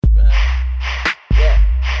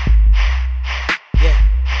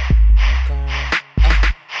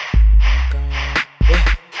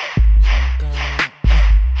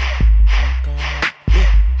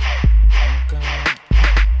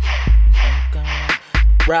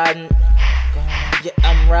riding. Yeah,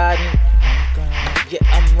 I'm riding. Yeah,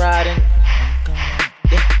 I'm riding.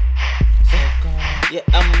 Yeah,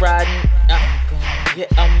 I'm riding. Yeah,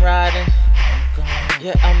 I'm riding.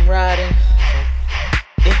 Yeah, I'm riding.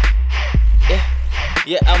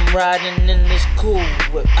 Yeah, I'm riding in this cool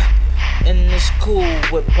whip. In this cool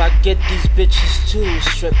whip, I get these bitches too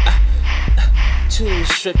strip. Too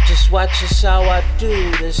strip, just watch us how I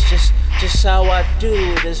do this. Just how I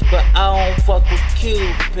do this. But I don't fuck with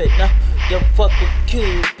Cupid, no. Don't fuck with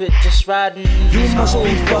Cupid, just riding. You must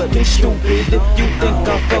be fucking stupid if you think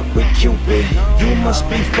I fuck with Cupid. You must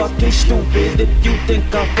be fucking stupid if you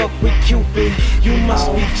think I fuck with Cupid. You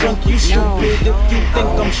must be drunk, you stupid if you think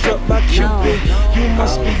I'm struck by Cupid. You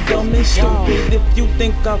must be dumb and stupid if you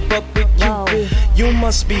think I fuck with Cupid. You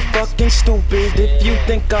must be fucking stupid if you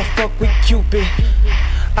think I fuck with Cupid.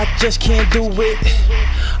 I just can't do it.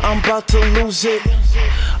 I'm about to lose it.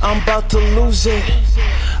 I'm about to lose it.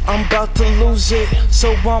 I'm about to lose it.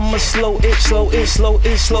 So I'ma slow it, slow it, slow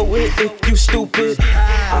it, slow it. If you stupid,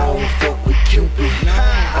 I don't fuck with Cupid.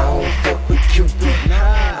 I don't fuck with Cupid.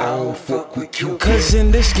 I don't fuck with Cupid. Cause in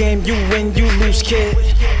this game you win, you lose, kid.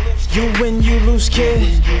 You win, you lose,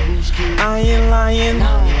 kid. I ain't lying.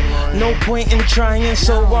 No point in trying,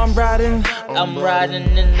 so I'm riding. I'm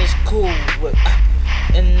riding in this cool whip.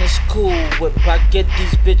 In this cool whip, I get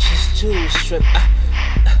these bitches too strip.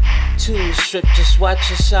 Too strip, just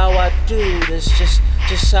watch us how I do this.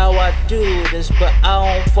 Just how I do this. But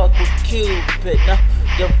I don't fuck with Cupid, no.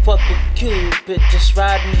 Don't fuck with Cupid, just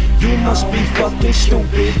riding. You must be fucking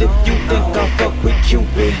stupid if you think I fuck with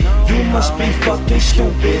Cupid. You must be fucking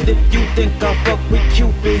stupid if you think I fuck with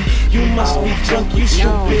Cupid. You must be drunk, you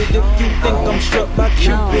stupid if you think I'm struck by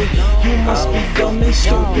Cupid. You must be dumb and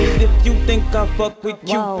stupid if you think I fuck with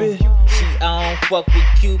Cupid. See, I don't fuck with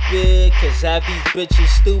Cupid, cause half these bitches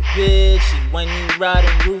stupid. See, when you riding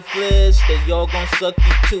ruthless, they all gon' suck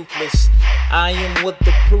you toothless. I am what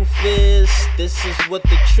the proof is, this is what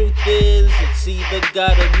the truth is. It's either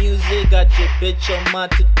got a music, got your bitch on my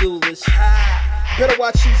to-do list. Better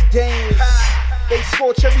watch these dames, they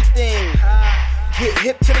scorch everything. Get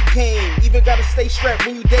hip to the game, even gotta stay strapped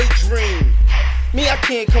when you daydream. Me, I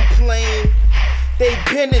can't complain, they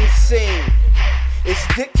been insane. It's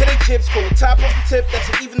dick to the chips, cold top of the tip, that's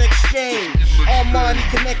an even exchange. Armani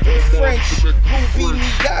connected with French, Ruby,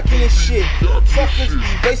 Miyagi and shit. Fuckers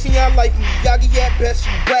be wasting your life, Miyagi at best,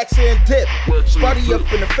 you wax and dip. Body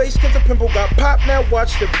up in the face cause the pimple got popped, now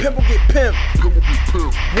watch the pimple get pimped.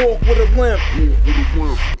 Walk with a limp,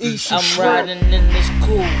 eat some I'm shrimp. riding in this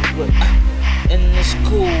cool whip. In this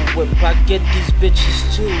cool whip, I get these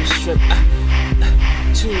bitches too strip.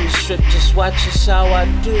 Too strip, just watch us how I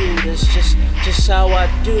do this. Just how I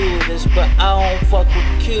do this. But I don't fuck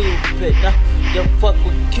with Cupid, no. Don't fuck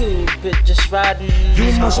with Cupid, just riding.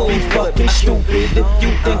 You must be fucking stupid if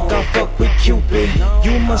you think I fuck with Cupid.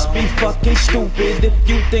 You must be fucking stupid if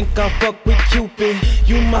you think I fuck with Cupid.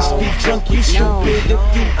 You must be drunk, you stupid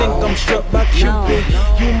if you think I'm struck by Cupid.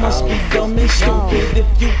 You must be dumb and stupid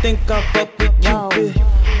if you think I fuck with Cupid.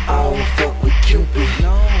 I don't fuck with Cupid.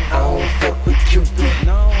 I don't fuck with Cupid.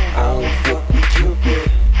 I don't fuck with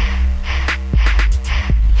Cupid.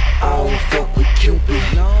 I don't fuck with Cupid.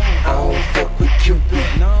 I don't fuck with Cupid.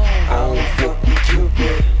 I don't fuck with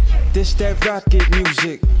Cupid. This that rocket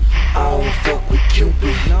music. I don't fuck with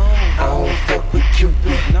Cupid. I don't fuck with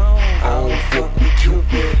Cupid. I don't fuck with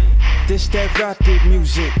Cupid. This that rocket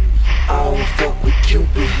music. I don't fuck with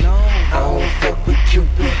Cupid. I don't fuck with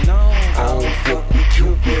Cupid. I don't fuck with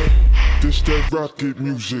Cupid. This that rocket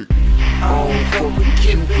music. I don't fuck with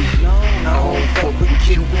Cupid. I don't fuck with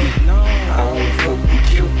Cupid. I don't fuck with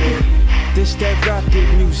Cupid. This that rocket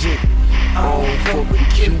music. I don't fuck with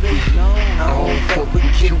Cupid. I don't fuck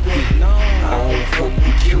with Cupid. I don't fuck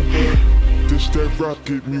with Cupid. This that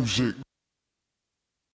rocket music.